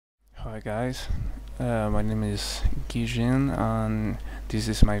Hi guys, my name is Gijin and this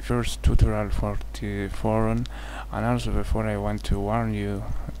is my first tutorial for the forum, and also before I want to warn you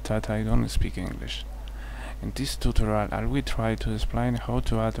that I don't speak English. In this tutorial I will try to explain how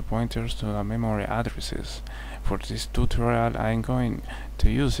to add pointers to the memory addresses. For this tutorial I'm going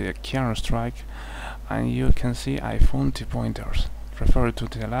to use a keyboard strike, and you can see I found the pointers refer to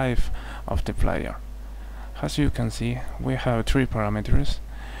the life of the player. As you can see, we have three parameters: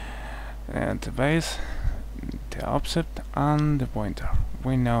 the base, the offset, and the pointer.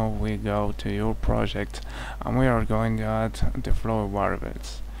 We now we go to your project and we are going to add the flow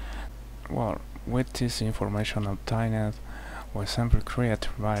variables. Well, with this information obtained, we simply create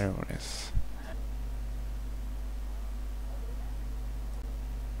variables.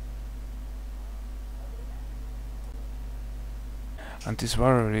 And this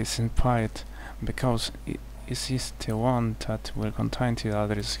variable is implied because it is the one that will contain the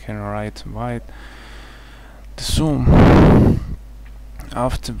address generated by the sum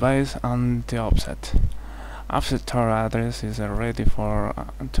of the base and the offset. After our address is ready for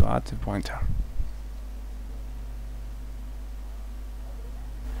to add the pointer.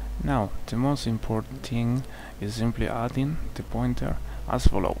 Now the most important thing is simply adding the pointer as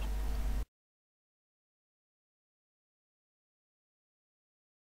follows.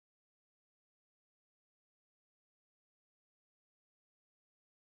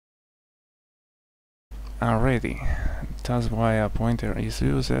 And ready. That's why a pointer is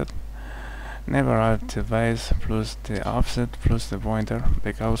used. Never add the base plus the offset plus the pointer,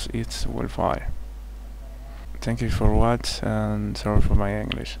 because it will fire. Thank you for watching and sorry for my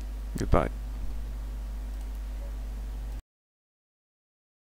English. Goodbye.